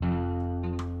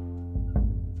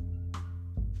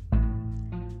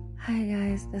Hi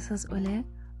guys, this is Ole.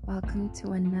 Welcome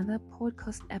to another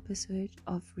podcast episode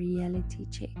of Reality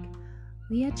Check.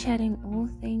 We are chatting all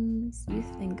things you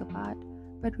think about,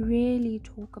 but rarely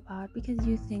talk about because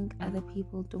you think other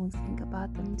people don't think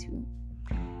about them too.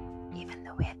 Even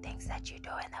the weird things that you do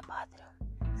in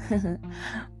the bathroom.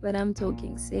 But I'm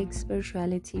talking sex,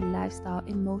 spirituality, lifestyle,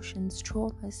 emotions,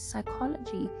 traumas,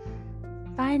 psychology,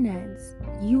 finance,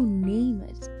 you name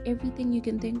it, everything you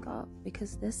can think of,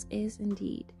 because this is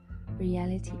indeed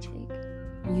Reality Check.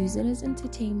 Use it as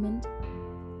entertainment.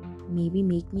 Maybe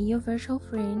make me your virtual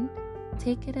friend.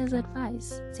 Take it as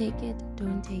advice. Take it,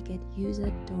 don't take it. Use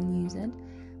it, don't use it.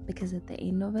 Because at the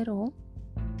end of it all,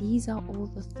 these are all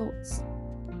the thoughts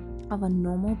of a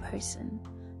normal person.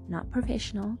 Not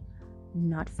professional,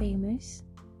 not famous,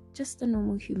 just a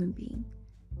normal human being,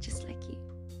 just like you.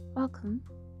 Welcome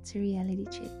to Reality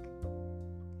Check.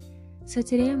 So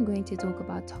today I'm going to talk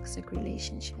about toxic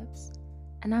relationships.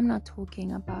 And I'm not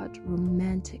talking about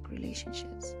romantic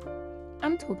relationships.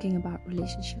 I'm talking about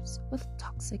relationships with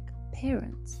toxic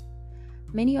parents.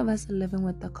 Many of us are living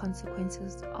with the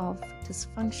consequences of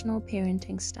dysfunctional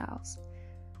parenting styles.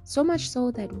 So much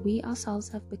so that we ourselves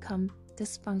have become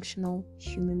dysfunctional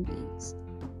human beings.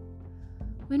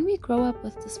 When we grow up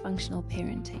with dysfunctional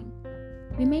parenting,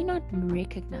 we may not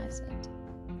recognize it.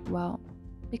 Well,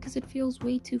 because it feels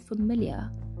way too familiar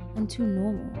and too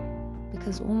normal.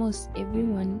 Because almost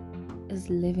everyone is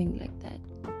living like that.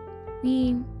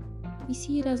 We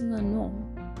see it as a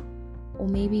norm. Or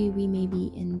maybe we may be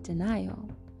in denial.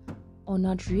 Or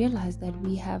not realize that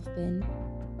we have been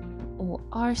or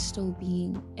are still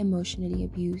being emotionally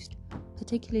abused,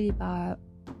 particularly by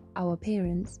our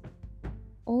parents.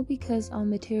 All because our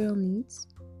material needs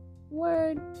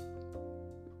were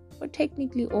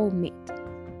technically all met.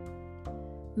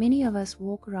 Many of us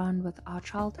walk around with our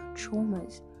childhood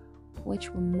traumas,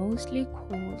 which were mostly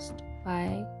caused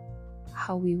by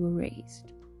how we were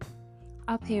raised.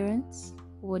 Our parents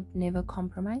would never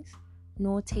compromise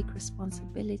nor take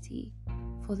responsibility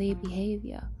for their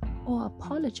behavior or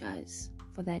apologize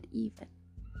for that even.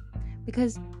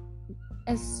 Because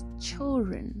as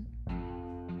children,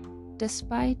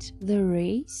 despite the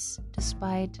race,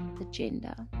 despite the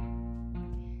gender,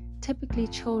 typically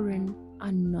children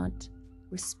are not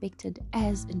respected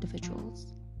as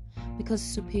individuals. Because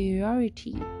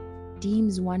superiority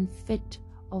deems one fit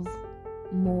of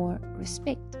more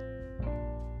respect.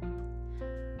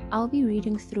 I'll be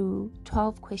reading through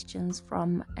 12 questions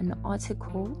from an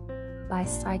article by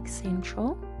Psych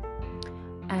Central,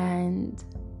 and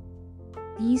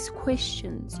these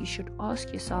questions you should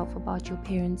ask yourself about your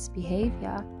parents'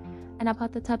 behavior and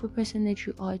about the type of person that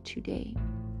you are today.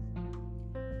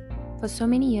 For so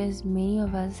many years, many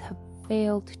of us have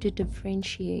failed to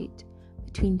differentiate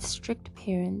between strict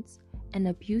parents and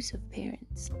abusive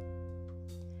parents,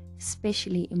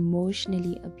 especially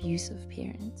emotionally abusive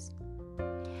parents.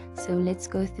 So let's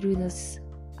go through this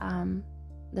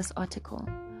article.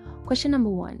 Question number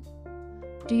 1.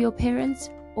 Do your parents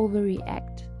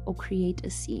overreact or create a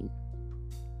scene?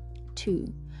 2.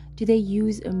 Do they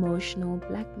use emotional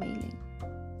blackmailing?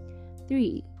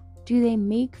 3. Do they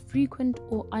make frequent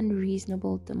or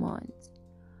unreasonable demands?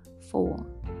 4.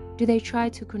 Do they try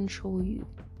to control you?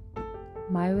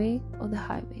 My way or the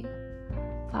highway?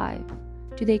 5.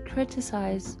 Do they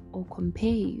criticize or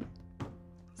compare you?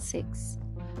 6.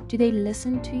 Do they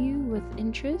listen to you with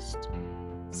interest?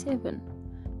 7.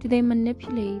 Do they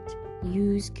manipulate,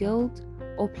 use guilt,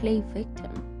 or play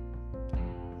victim?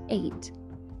 8.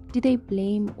 Do they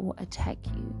blame or attack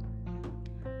you?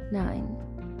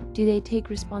 9. Do they take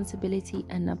responsibility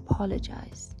and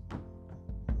apologize?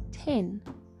 10.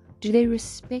 Do they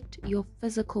respect your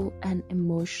physical and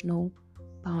emotional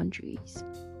boundaries?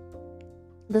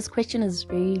 This question is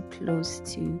very close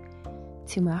to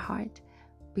my heart,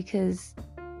 because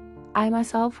I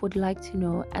myself would like to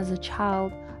know, as a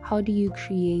child, how do you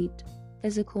create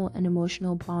physical and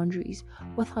emotional boundaries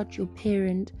without your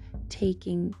parent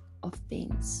taking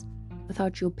offense,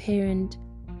 without your parent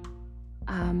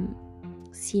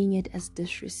seeing it as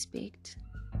disrespect?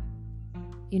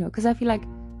 Because I feel like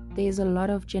there's a lot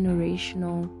of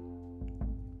generational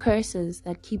curses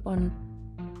that keep on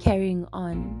carrying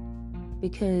on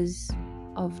because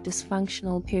of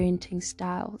dysfunctional parenting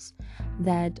styles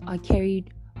that are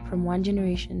carried from one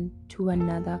generation to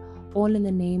another, all in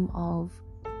the name of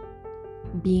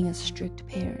being a strict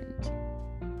parent.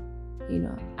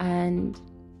 And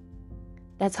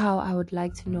that's how I would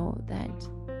like to know that,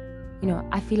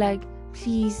 I feel like,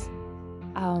 please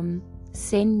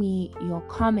send me your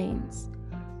comments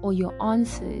or your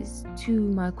answers to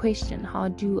my question: how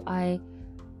do I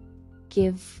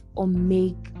give or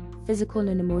make physical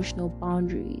and emotional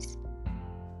boundaries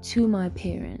to my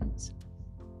parents,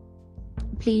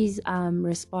 please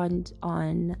respond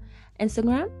on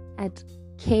Instagram at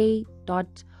k.ole_za.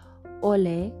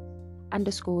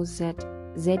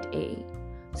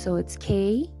 So it's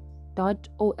k.ole_za.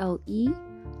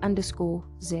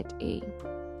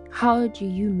 How do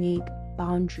you make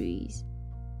boundaries,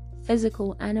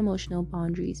 physical and emotional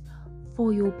boundaries,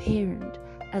 for your parent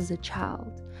as a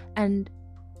child? And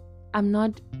I'm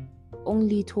not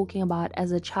only talking about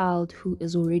as a child who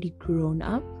is already grown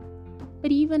up,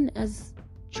 but even as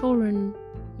children,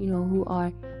 who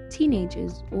are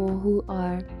teenagers or who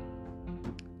are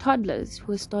toddlers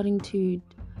who are starting to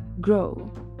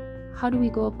grow. How do we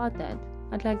go about that?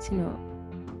 I'd like to know.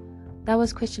 That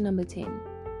was question number 10.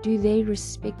 Do they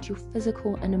respect your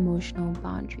physical and emotional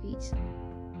boundaries?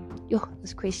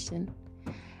 This question.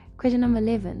 Question number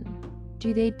 11.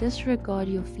 Do they disregard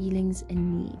your feelings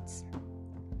and needs?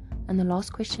 And the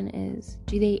last question is,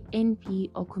 do they envy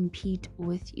or compete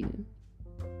with you?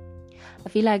 I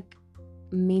feel like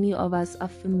many of us are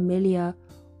familiar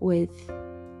with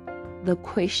the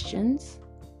questions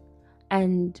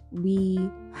and we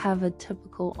have a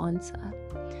typical answer.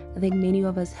 I think many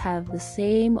of us have the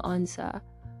same answer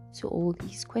to all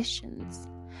these questions.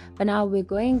 But now we're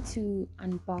going to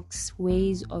unbox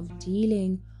ways of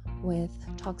dealing with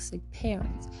toxic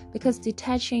parents, because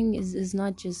detaching is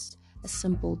not just a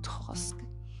simple task,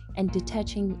 and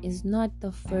detaching is not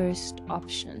the first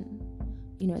option,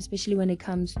 especially when it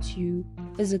comes to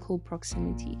physical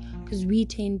proximity, because we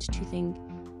tend to think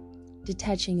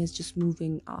detaching is just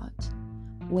moving out,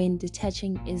 when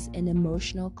detaching is an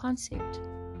emotional concept.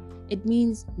 It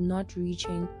means not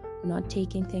reaching, not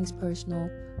taking things personal,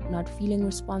 not feeling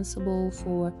responsible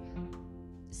for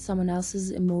someone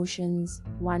else's emotions,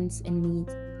 wants, and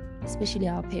needs, especially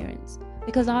our parents,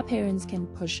 because our parents can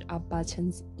push our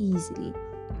buttons easily.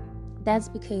 That's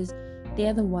because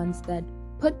they're the ones that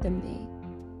put them there.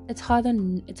 It's harder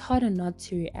not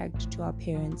to react to our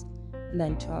parents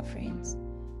than to our friends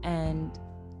and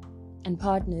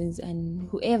partners and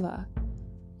whoever,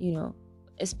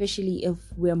 especially if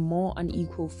we're more on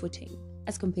equal footing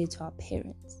as compared to our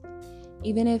parents.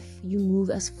 Even if you move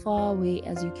as far away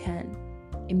as you can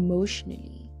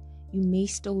emotionally, you may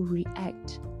still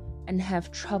react and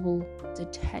have trouble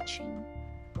detaching.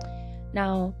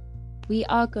 Now, we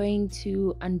are going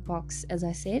to unbox, as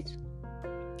I said,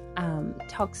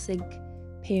 toxic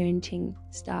parenting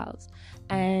styles,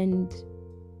 and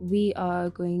we are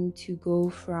going to go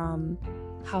from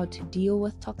how to deal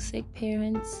with toxic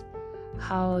parents,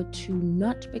 how to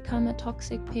not become a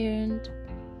toxic parent,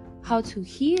 how to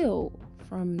heal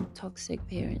from toxic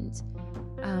parents.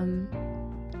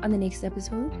 On the next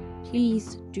episode,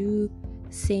 please do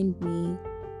send me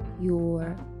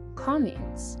your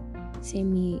comments,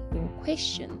 send me your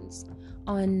questions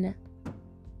on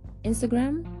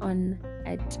Instagram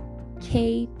at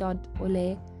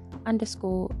k.ole_za,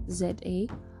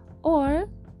 or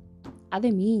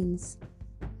other means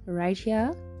right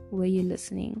here where you're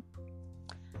listening.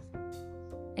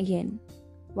 Again,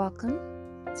 welcome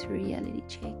to Reality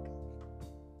Check.